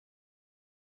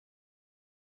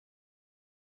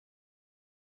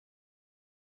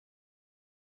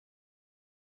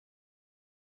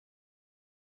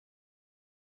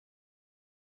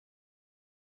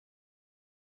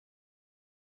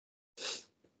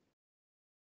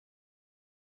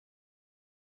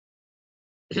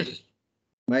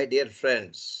My dear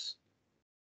friends,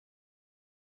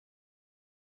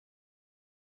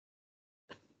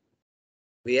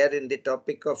 we are in the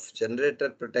topic of generator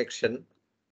protection.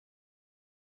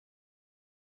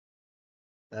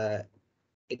 It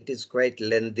is quite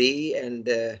lengthy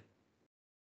and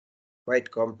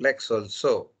quite complex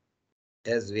also,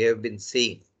 as we have been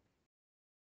seeing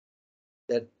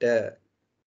that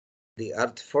the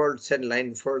earth faults and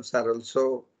line faults are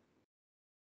also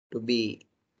to be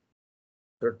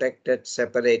protected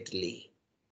separately.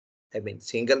 I mean,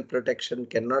 single protection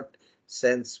cannot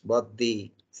sense both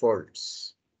the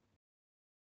faults.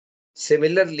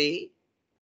 Similarly,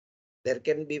 there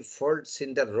can be faults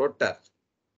in the rotor.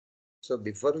 So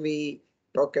before we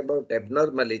talk about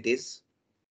abnormalities,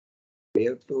 we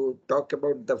have to talk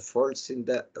about the faults in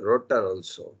the rotor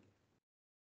also.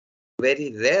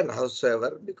 Very rare,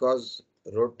 however, because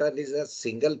rotor is a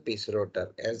single piece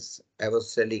rotor, as I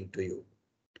was telling to you,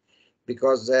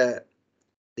 because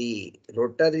the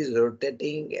rotor is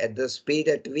rotating at the speed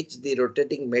at which the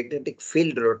rotating magnetic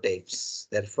field rotates.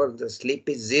 Therefore, the slip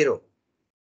is zero.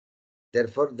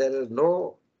 Therefore, there are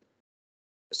no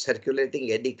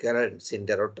circulating eddy currents in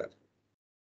the rotor.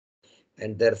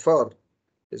 And therefore,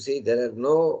 you see, there are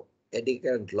no eddy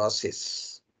current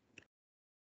losses.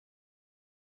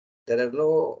 There are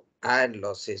no iron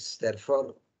losses.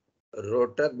 Therefore,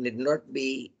 rotor need not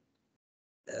be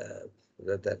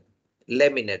rather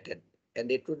laminated.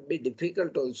 And it would be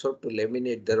difficult also to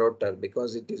laminate the rotor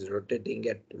because it is rotating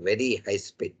at very high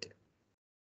speed,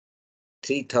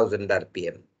 3000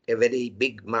 RPM, a very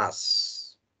big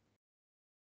mass.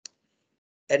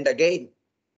 And again,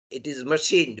 it is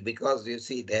machined because you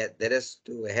see that there is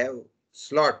to have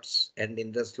slots, and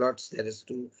in the slots there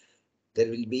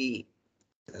will be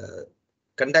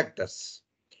conductors.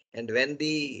 And when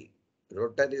the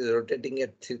rotor is rotating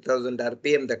at 3000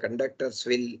 RPM, the conductors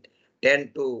will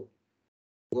tend to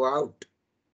go out.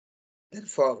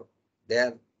 Therefore, they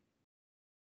are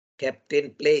kept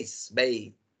in place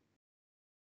by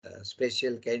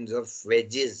special kinds of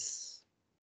wedges.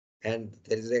 And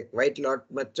there is a quite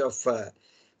much of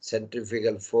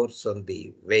centrifugal force on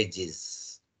the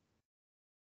wedges.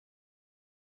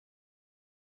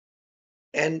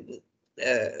 And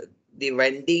the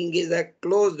winding is a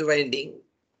closed winding.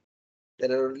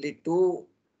 There are only two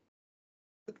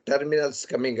terminals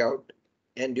coming out,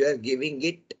 and you are giving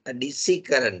it a DC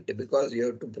current because you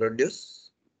have to produce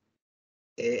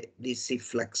a DC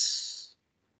flux.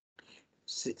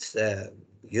 It's a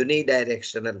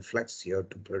unidirectional flux you have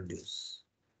to produce.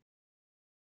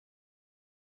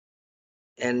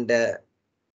 And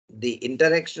the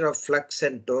interaction of flux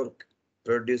and torque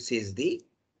produces the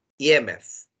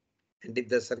EMF. And if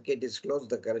the circuit is closed,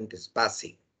 the current is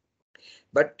passing.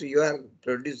 But you are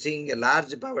producing a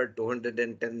large power,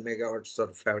 210 megawatts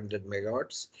or 500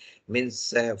 megawatts,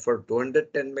 means for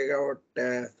 210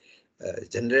 megawatt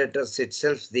generators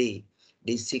itself, the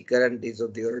DC current is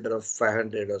of the order of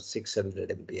 500 or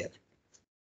 600 ampere.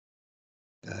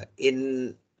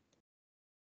 In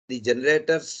the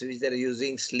generators which are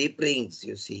using slip rings,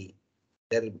 you see,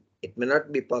 it may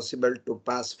not be possible to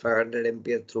pass 500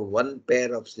 ampere through one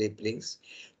pair of slip rings.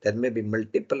 There may be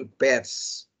multiple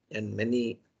pairs and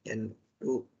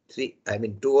two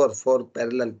or four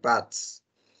parallel paths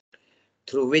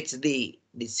through which the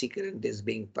DC current is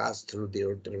being passed through the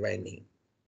rotor winding.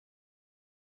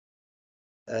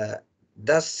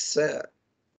 Thus,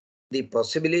 the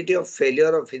possibility of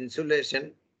failure of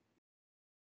insulation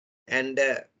and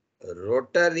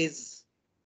rotor is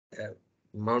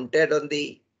mounted on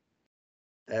the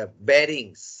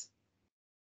bearings,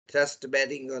 thrust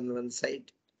bearing on one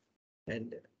side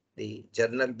and the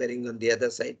journal bearing on the other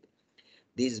side.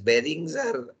 These bearings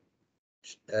are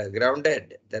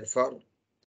grounded. Therefore,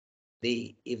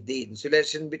 if the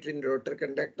insulation between rotor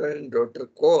conductor and rotor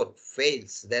core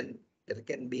fails, then there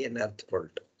can be an earth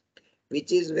fault,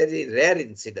 which is very rare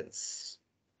incidence.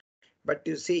 But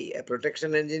you see, a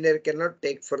protection engineer cannot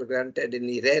take for granted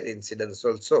any rare incidents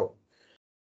also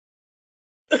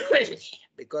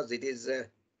because it is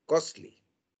costly.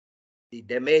 The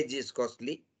damage is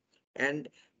costly, and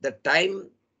the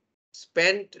time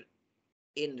spent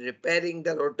in repairing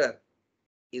the rotor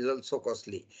is also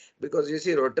costly, because you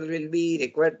see, rotor will be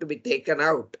required to be taken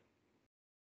out,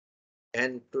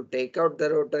 and to take out the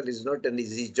rotor is not an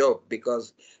easy job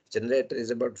because generator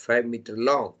is about 5 meters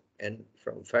long, and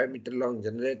from 5 meter long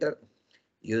generator,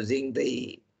 using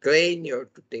the crane, you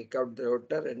have to take out the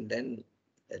rotor and then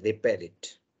repair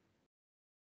it.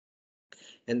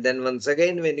 And then once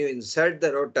again, when you insert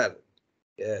the rotor,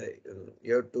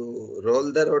 you have to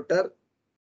roll the rotor,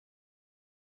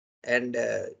 and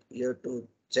you have to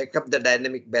check up the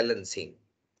dynamic balancing.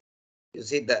 You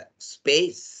see the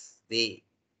space, the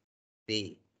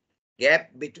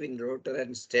gap between rotor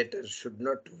and stator should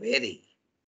not vary,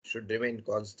 should remain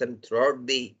constant throughout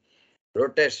the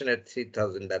rotation at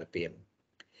 3000 RPM.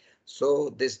 So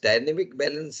this dynamic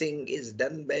balancing is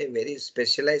done by very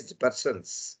specialized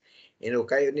persons. In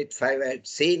OCA Unit 5, I had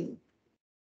seen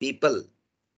people,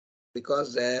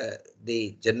 because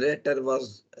the generator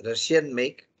was Russian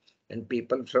make and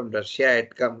people from Russia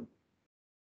had come,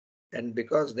 and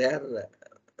because they are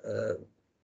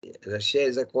Russia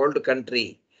is a cold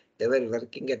country, they were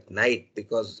working at night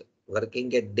because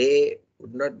working at day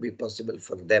would not be possible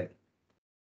for them.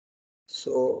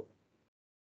 So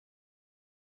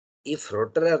if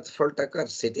rotor earth fault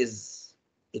occurs, it is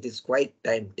quite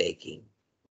time taking.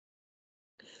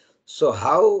 So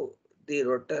how the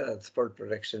rotor earth fault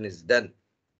protection is done?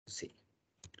 See,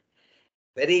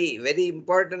 very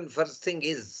important first thing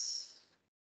is,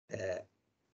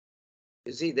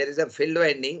 you see there is a field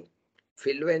winding.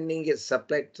 Field winding is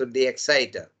supplied through the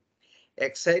exciter.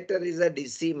 Exciter is a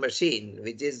DC machine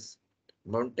which is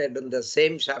mounted on the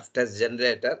same shaft as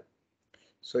generator.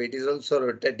 So it is also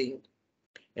rotating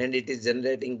and it is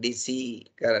generating DC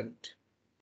current.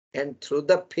 And through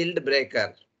the field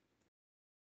breaker,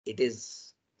 it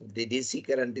is the DC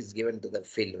current is given to the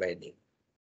field winding.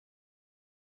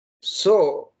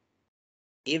 So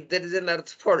if there is an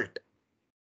earth fault,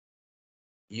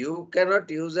 you cannot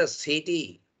use a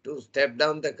CT to step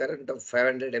down the current of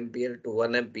 500 ampere to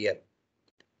 1 ampere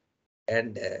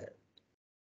and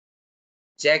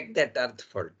check that earth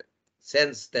fault,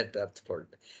 sense that earth fault,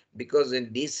 because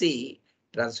in DC,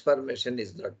 transformation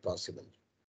is not possible.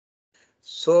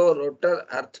 So rotor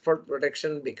earth fault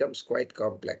protection becomes quite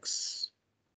complex.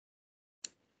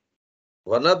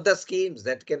 One of the schemes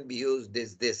that can be used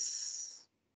is this,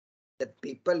 that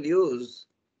people use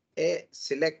a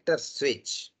selector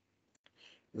switch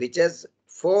which has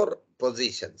 4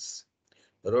 positions: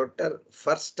 rotor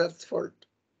first earth fault,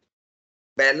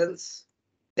 balance,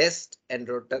 test, and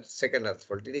rotor second earth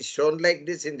fault. It is shown like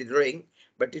this in the drawing,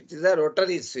 but it is a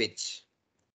rotary switch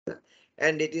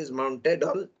and it is mounted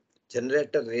on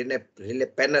generator relay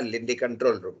panel in the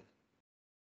control room.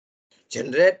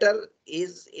 Generator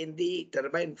is in the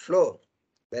turbine floor,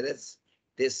 whereas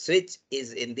this switch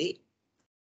is in the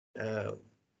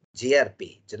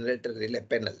GRP, generator relay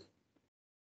panel.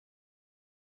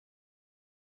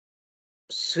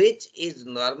 Switch is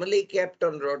normally kept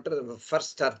on rotor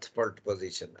first earth fault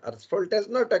position. Earth fault has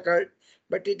not occurred,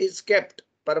 but it is kept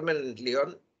permanently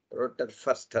on rotor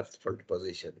first earth fault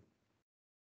position.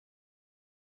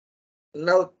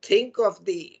 Now think of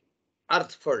the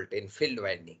earth fault in field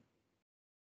winding.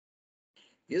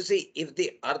 You see, if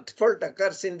the earth fault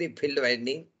occurs in the field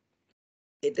winding,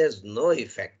 it has no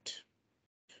effect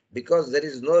because there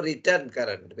is no return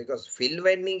current, because field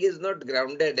winding is not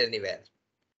grounded anywhere.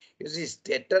 You see,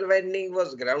 stator winding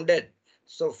was grounded,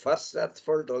 so first earth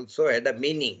fault also had a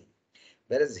meaning.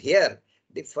 Whereas here,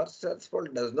 the first earth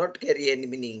fault does not carry any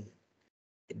meaning.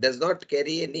 It does not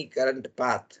carry any current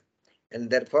path, and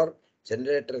therefore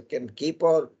generator can keep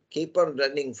on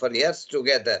running for years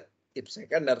together if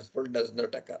second earth fault does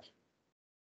not occur.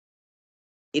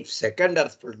 If second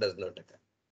earth fault does not occur.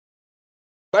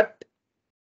 But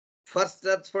first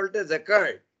earth fault has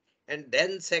occurred and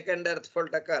then second earth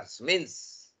fault occurs,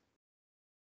 means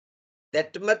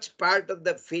that much part of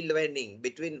the field winding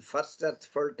between first earth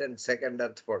fault and second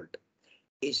earth fault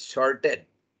is shorted,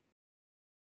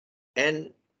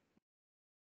 and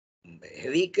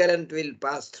heavy current will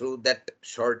pass through that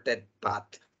shorted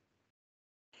path.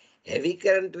 Heavy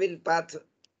current will path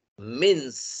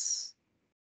means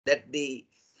that the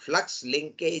flux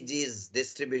linkage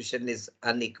distribution is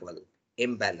unequal,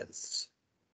 imbalanced.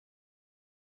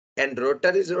 And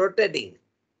rotor is rotating.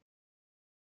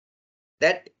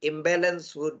 That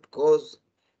imbalance would cause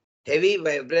heavy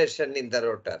vibration in the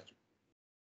rotor.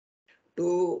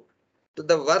 To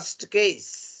the worst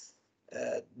case,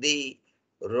 the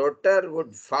rotor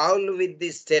would foul with the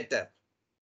stator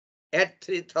at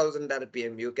 3000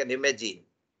 RPM. You can imagine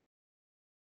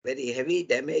very heavy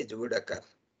damage would occur.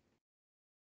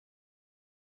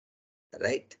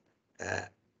 Right?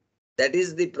 That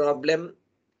is the problem.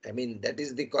 I mean, that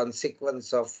is the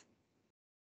consequence of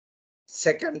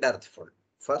second earth fault.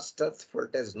 First earth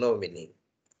fault has no meaning.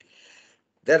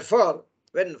 Therefore,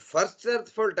 when first earth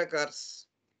fault occurs,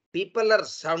 people are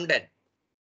sounded.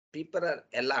 People are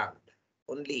alarmed.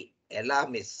 Only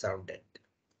alarm is sounded.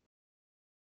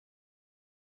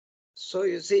 So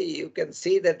you see, you can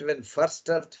see that when first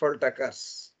earth fault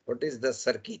occurs, what is the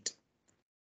circuit?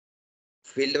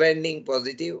 Field winding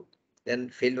positive, then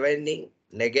field winding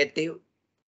negative,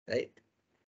 right?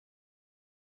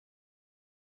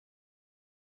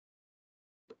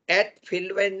 At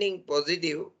field winding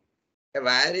positive, a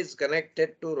wire is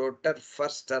connected to rotor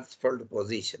first earth fold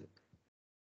position.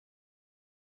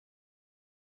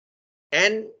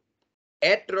 And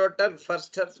at rotor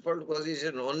first earth fold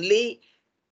position, only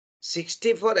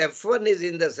 64 F1 is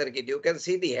in the circuit. You can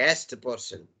see the hashed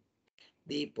portion.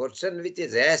 The portion which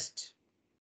is hashed,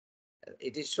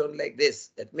 it is shown like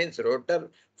this. That means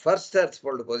rotor first earth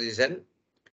fold position,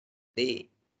 the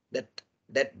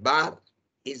that bar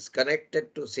is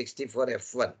connected to 64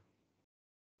 F1.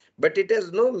 But it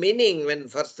has no meaning when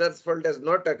first earth fold has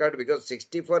not occurred because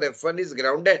 64 F1 is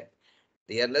grounded.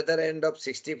 The another end of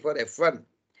 64 F1.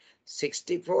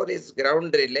 64 is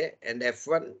ground relay and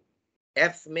F1,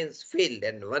 F means field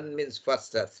and 1 means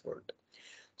first earth fold.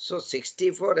 So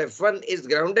 64 F1 is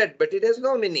grounded, but it has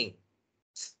no meaning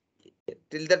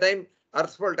till the time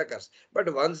earth fault occurs.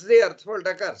 But once the earth fault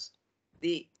occurs,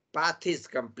 the path is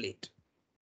complete.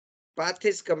 Path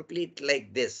is complete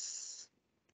like this.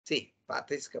 See,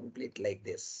 path is complete like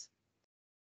this.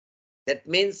 That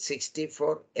means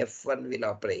 64 F1 will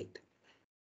operate.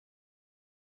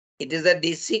 It is a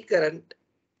DC current.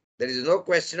 There is no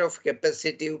question of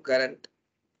capacitive current,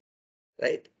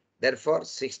 right? Therefore,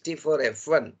 64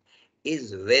 F1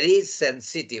 is very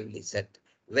sensitively set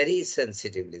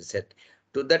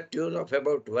to the tune of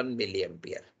about 1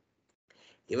 milliampere.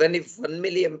 Even if 1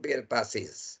 milliampere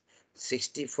passes,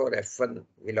 64 F1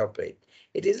 will operate.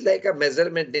 It is like a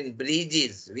measurement in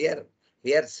bridges. We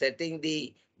are setting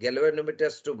the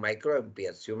galvanometers to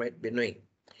microamperes, you might be knowing.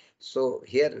 So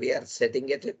here we are setting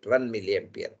it at 1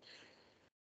 milliampere.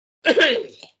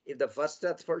 If the first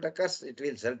earth fault occurs, it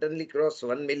will certainly cross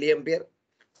 1 milliampere.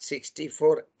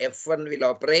 64 F1 will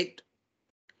operate,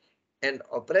 and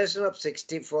operation of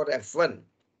 64 F1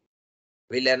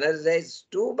 will energize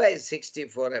 2 by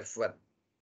 64 F1.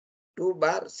 2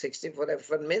 bar 64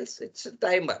 F1 means it's a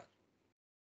timer.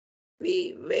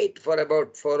 We wait for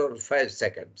about 4 or 5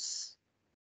 seconds.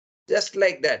 Just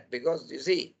like that, because you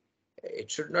see,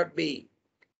 it should not be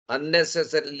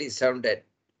unnecessarily sounded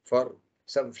for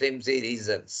some flimsy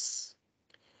reasons.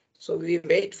 So we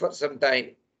wait for some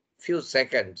time, few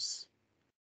seconds,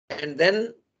 and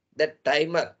then the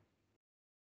timer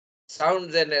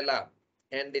sounds an alarm.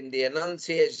 And in the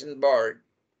annunciation board,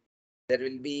 there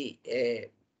will be a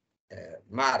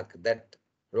mark that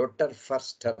rotor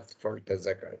first earth fault has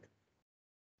occurred.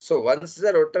 So once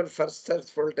the rotor first earth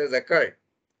fault has occurred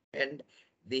and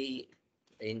the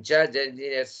in charge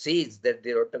engineer sees that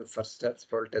the rotor first earth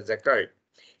fault has occurred,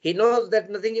 he knows that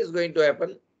nothing is going to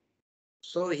happen.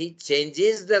 So he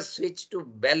changes the switch to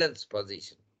balance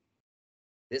position.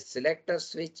 This selector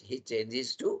switch he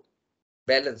changes to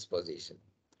balance position.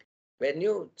 When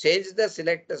you change the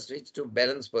selector switch to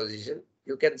balance position,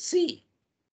 you can see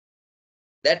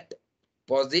that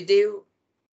positive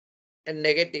and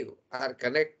negative are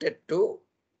connected to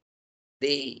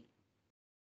the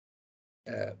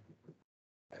uh,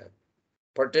 uh,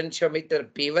 potentiometer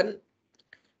P1,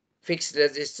 fixed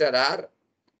resistor R,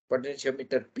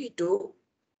 potentiometer P2,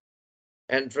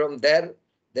 and from there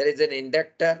is an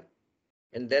inductor,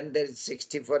 and then there is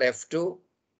 64 F2.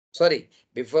 Sorry,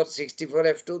 before 64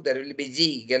 F2 there will be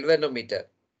G, galvanometer,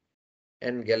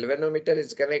 and galvanometer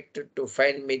is connected to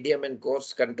fine, medium and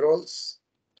coarse controls.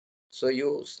 So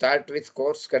you start with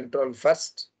coarse control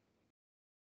first.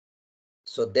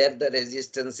 So there the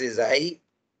resistance is high,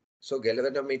 so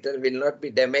galvanometer will not be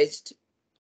damaged,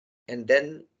 and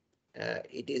then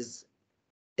it is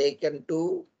taken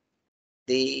to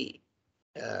the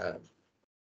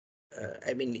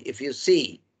I mean, if you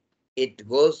see, it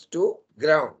goes to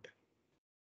ground.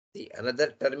 The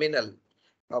another terminal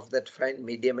of that fine,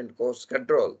 medium and coarse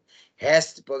control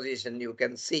hashed position, you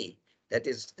can see that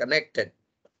is connected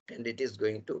and it is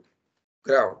going to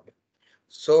ground.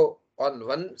 So on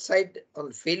one side,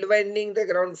 on field winding, the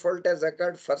ground fault has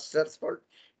occurred, first earth fault,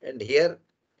 and here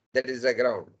that is the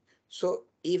ground. So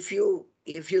if you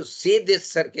see this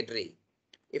circuitry,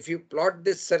 if you plot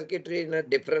this circuitry in a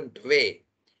different way,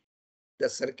 the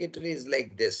circuitry is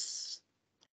like this.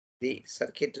 The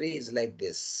circuitry is like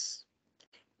this.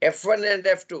 F1 and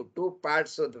F2, two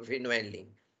parts of the field winding.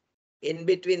 In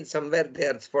between somewhere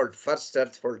the earth fault, first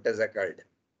earth fault has occurred.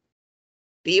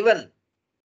 P1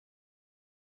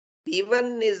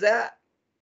 is a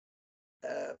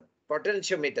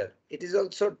potentiometer. It is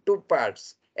also two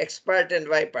parts, X part and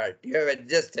Y part. You have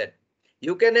adjusted.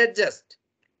 You can adjust.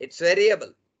 It's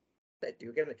variable. Right?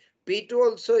 You can P2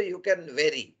 also you can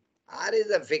vary. R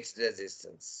is a fixed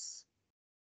resistance.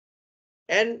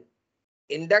 And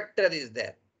inductor is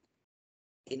there.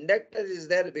 Inductor is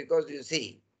there because you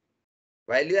see,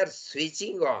 while you are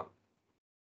switching on,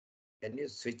 when you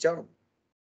switch on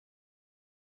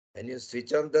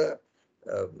the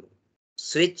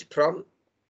switch from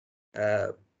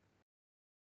uh,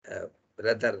 uh,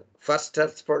 rather first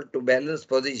earth fault to balance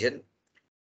position,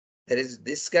 there is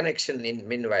disconnection in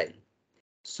meanwhile.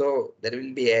 So there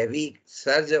will be a heavy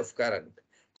surge of current.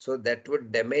 So that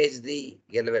would damage the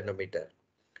galvanometer.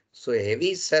 So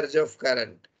heavy surge of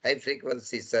current, high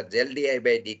frequency surge, LDI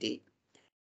by dt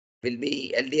will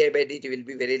be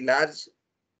very large,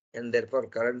 and therefore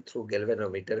current through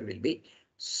galvanometer will be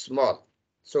small.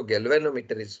 So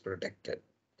galvanometer is protected.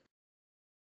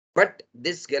 But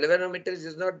this galvanometer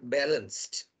is not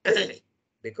balanced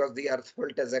because the earth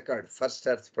fault has occurred, first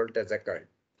earth fault has occurred.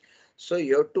 So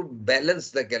you have to balance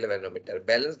the galvanometer.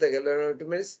 Balance the galvanometer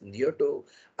means you have to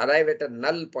arrive at a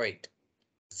null point.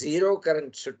 Zero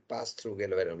current should pass through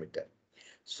galvanometer.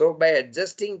 So by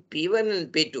adjusting P1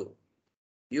 and P2,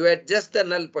 you adjust the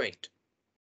null point.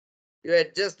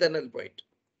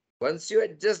 Once you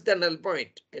adjust the null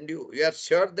point and you are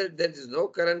sure that there is no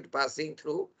current passing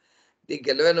through the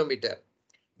galvanometer,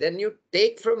 then you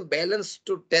take from balance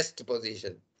to test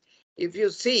position. If you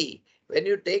see, when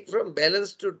you take from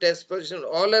balance to test position,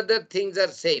 all other things are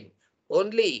same.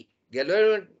 Only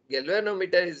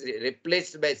galvanometer is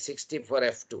replaced by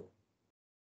 64F2.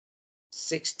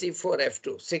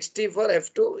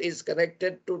 64F2 is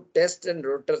connected to test and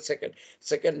rotor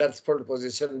second earth fault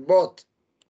position both.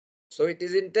 So it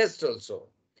is in test also.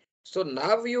 So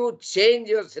now you change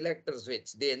your selector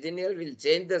switch. The engineer will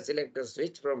change the selector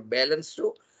switch from balance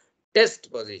to test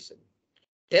position.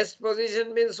 Test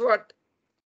position means what?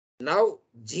 Now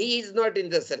G is not in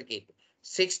the circuit.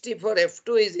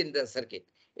 64F2 is in the circuit.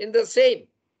 In same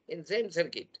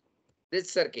circuit.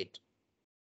 This circuit.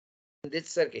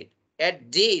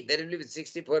 At G, there will be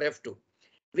 64F2.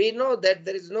 We know that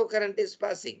there is no current is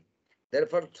passing.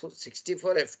 Therefore, through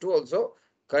 64F2 also,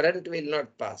 current will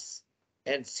not pass.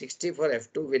 And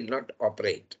 64F2 will not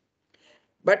operate.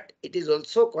 But it is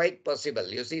also quite possible.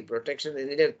 You see, protection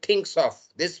engineer thinks of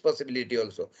this possibility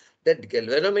also, that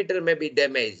galvanometer may be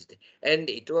damaged and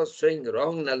it was showing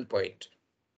wrong null point.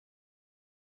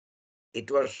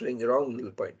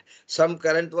 Some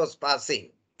current was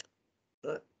passing.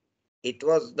 It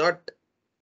was not,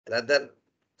 rather,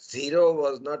 zero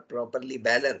was not properly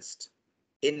balanced.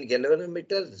 In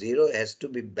galvanometer, zero has to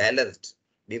be balanced.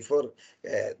 Before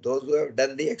those who have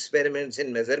done the experiments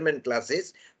in measurement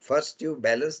classes, first you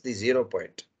balance the 0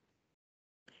 point.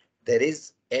 There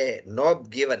is a knob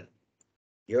given.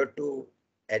 You have to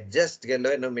adjust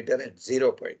galvanometer at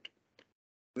 0 point.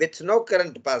 With no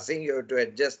current passing, you have to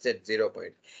adjust at 0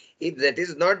 point. If that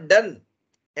is not done,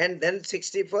 and then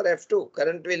 64F2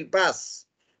 current will pass.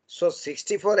 So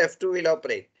 64F2 will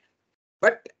operate.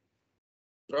 But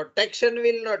protection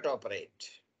will not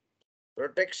operate.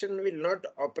 Protection will not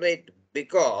operate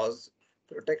because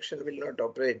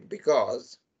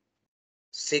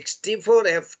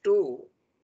 64F2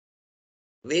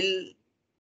 will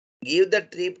give the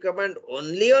trip command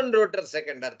only on rotor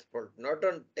second earth fault, not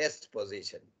on test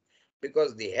position,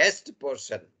 because the HEST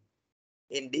portion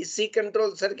in DC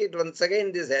control circuit, once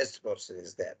again this HEST portion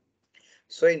is there.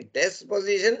 So in test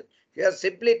position, you are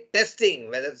simply testing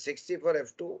whether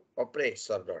 64F2 operates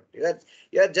or not.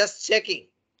 You are just checking.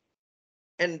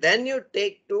 And then you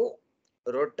take to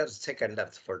rotor second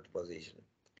earth fault position.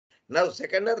 Now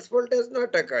second earth fault has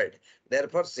not occurred.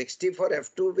 Therefore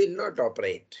 64F2 will not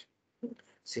operate.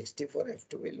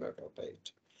 64F2 will not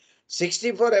operate.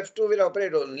 64F2 will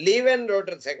operate only when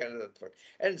rotor second earth fault.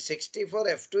 And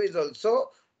 64F2 is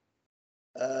also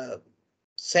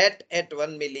set at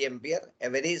 1 milliampere, a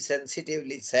very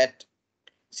sensitively set.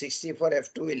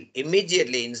 64F2 will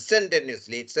immediately,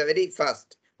 instantaneously, it's a very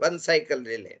fast one cycle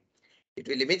relay. It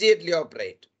will immediately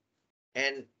operate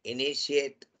and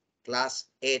initiate class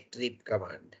A trip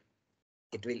command.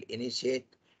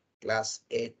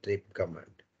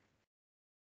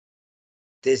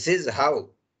 This is how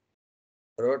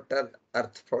rotor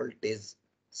earth fault is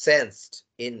sensed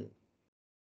in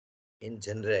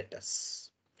generators.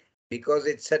 Because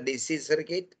it's a DC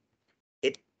circuit,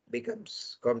 it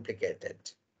becomes complicated.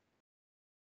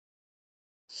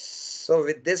 So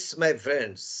with this, my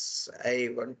friends, I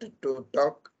wanted to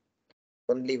talk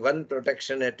only one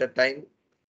protection at a time,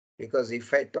 because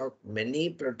if I talk many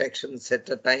protections at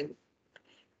a time,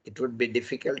 it would be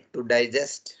difficult to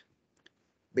digest,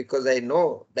 because I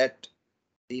know that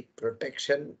the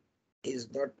protection is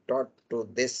not taught to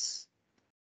this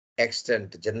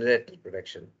extent, generator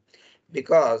protection,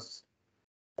 because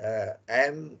I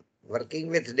am working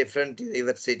with different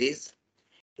universities.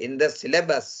 In the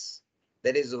syllabus,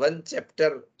 there is one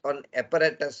chapter on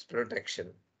apparatus protection.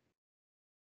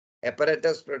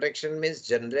 Apparatus protection means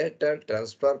generator,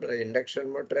 transformer,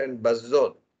 induction motor, and bus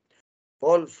zone.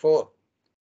 All four.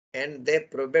 And they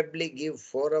probably give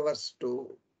 4 hours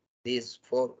to these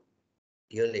 4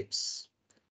 units.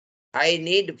 I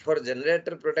need for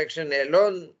generator protection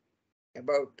alone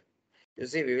about, you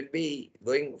see, we will be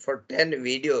going for 10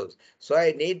 videos. So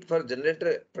I need for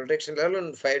generator protection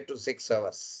alone 5 to 6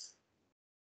 hours.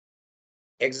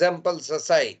 Examples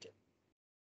aside,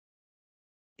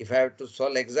 if I have to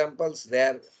solve examples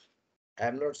there, I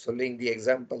am not solving the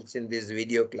examples in these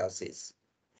video classes.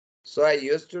 So I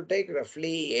used to take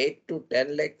roughly 8 to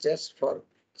 10 lectures for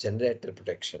generator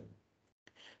protection.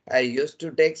 I used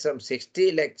to take some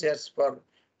 60 lectures for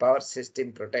power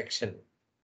system protection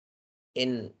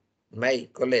in my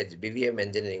college, BVM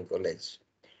Engineering College.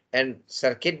 And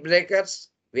circuit breakers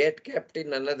we had kept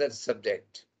in another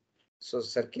subject. So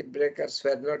circuit breakers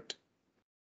were not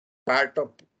part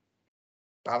of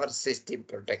power system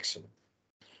protection.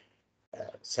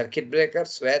 Circuit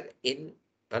breakers were in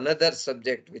another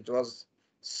subject, which was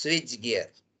switch gear.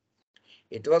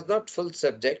 It was not full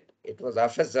subject, it was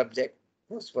half a subject,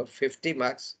 it was for 50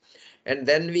 marks. And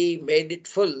then we made it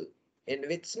full, in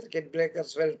which circuit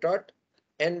breakers were taught,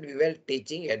 and we were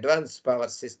teaching advanced power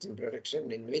system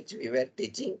protection, in which we were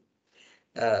teaching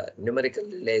numerical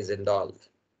relays and all.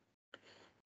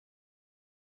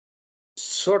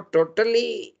 So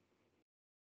totally,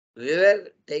 we were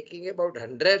taking about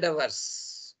 100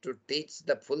 hours to teach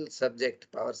the full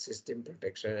subject power system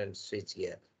protection and switch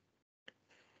gear.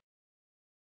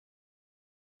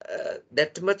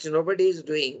 That much nobody is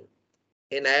doing.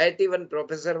 In IIT, one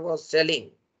professor was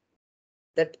telling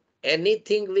that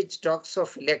anything which talks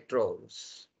of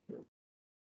electrons,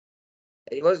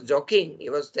 he was joking, he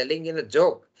was telling in a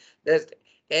joke that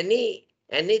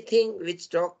anything which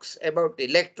talks about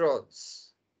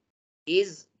electrons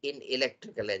is in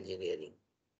electrical engineering.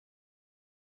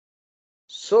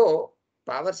 So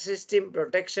power system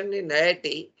protection in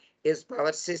IIT is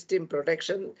power system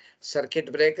protection,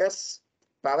 circuit breakers,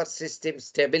 power system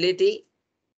stability,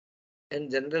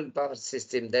 and general power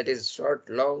system, that is short,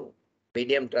 long,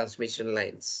 medium transmission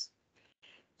lines.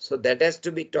 So that has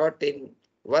to be taught in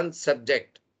one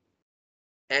subject,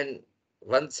 and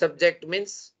one subject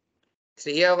means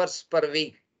 3 hours per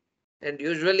week, and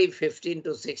usually 15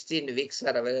 to 16 weeks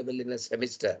are available in a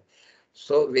semester.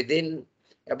 So within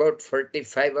about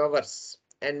 45 hours,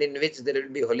 and in which there will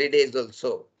be holidays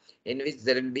also, in which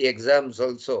there will be exams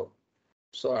also.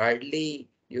 So hardly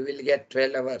you will get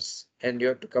 12 hours and you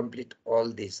have to complete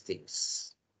all these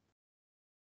things.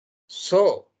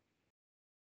 So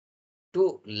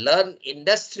to learn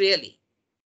industrially,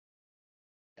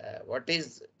 what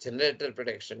is generator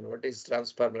protection, what is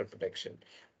transformer protection,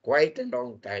 quite a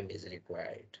long time is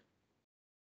required.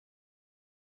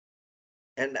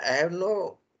 And I have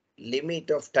no limit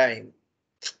of time.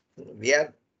 We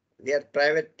are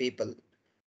private people,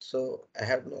 so I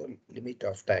have no limit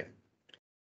of time.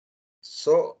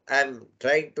 So I'm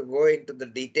trying to go into the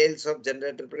details of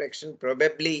generator protection.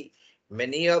 Probably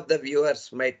many of the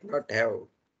viewers might not have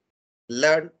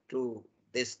learned to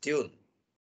this tune.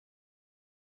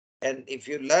 And if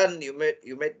you learn, you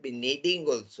might be needing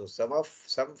also.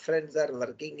 Some friends are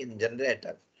working in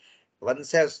generator.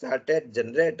 Once I've started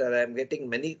generator, I'm getting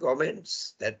many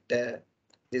comments that it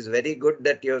is very good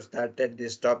that you have started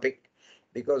this topic,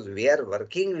 because we are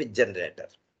working with generator.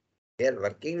 We are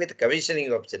working with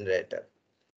commissioning of generator.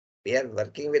 We are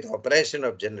working with operation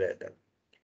of generator.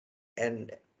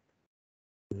 And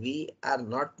we are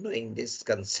not knowing these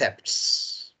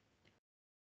concepts.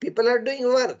 People are doing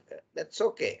work. That's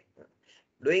okay.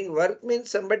 Doing work means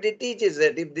somebody teaches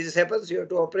that if this happens, you have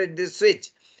to operate this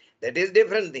switch. That is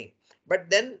different thing.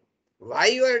 But then why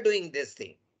you are doing this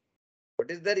thing? What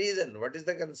is the reason? What is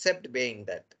the concept behind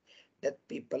that? That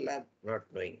people are not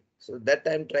knowing. So that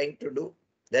I'm trying to do,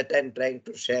 that I'm trying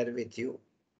to share with you.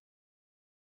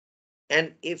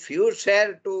 And if you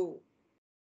share to,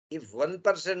 if one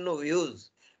person who views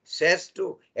shares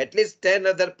to at least 10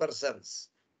 other persons,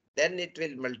 then it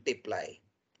will multiply.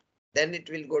 Then it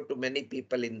will go to many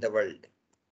people in the world.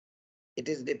 It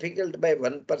is difficult by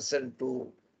one person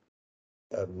to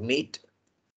meet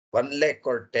 1 lakh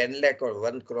or 10 lakh or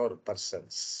 1 crore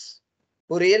persons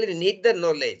who really need the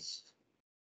knowledge.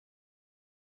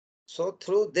 So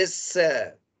through this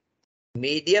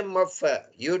medium of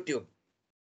YouTube,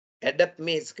 Adapt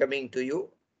Me is coming to you.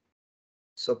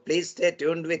 So please stay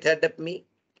tuned with Adapt Me.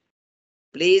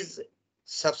 Please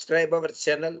subscribe our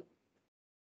channel.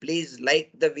 Please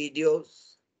like the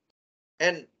videos.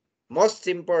 And most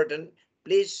important,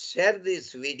 please share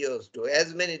these videos to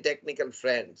as many technical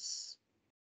friends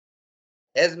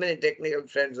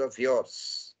of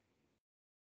yours,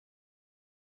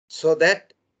 so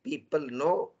that people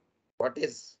know what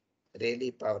is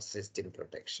really power system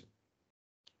protection.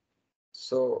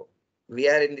 So we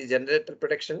are in the generator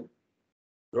protection.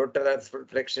 Rotor earth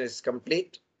protection is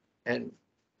complete, and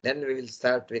then we will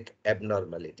start with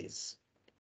abnormalities.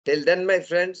 Till then, my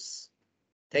friends,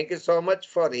 thank you so much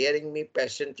for hearing me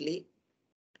patiently.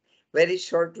 Very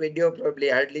short video, probably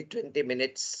hardly 20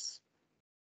 minutes.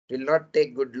 Will not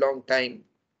take good long time.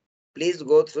 Please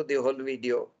go through the whole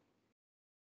video.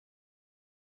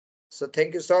 So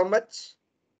thank you so much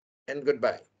and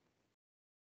goodbye.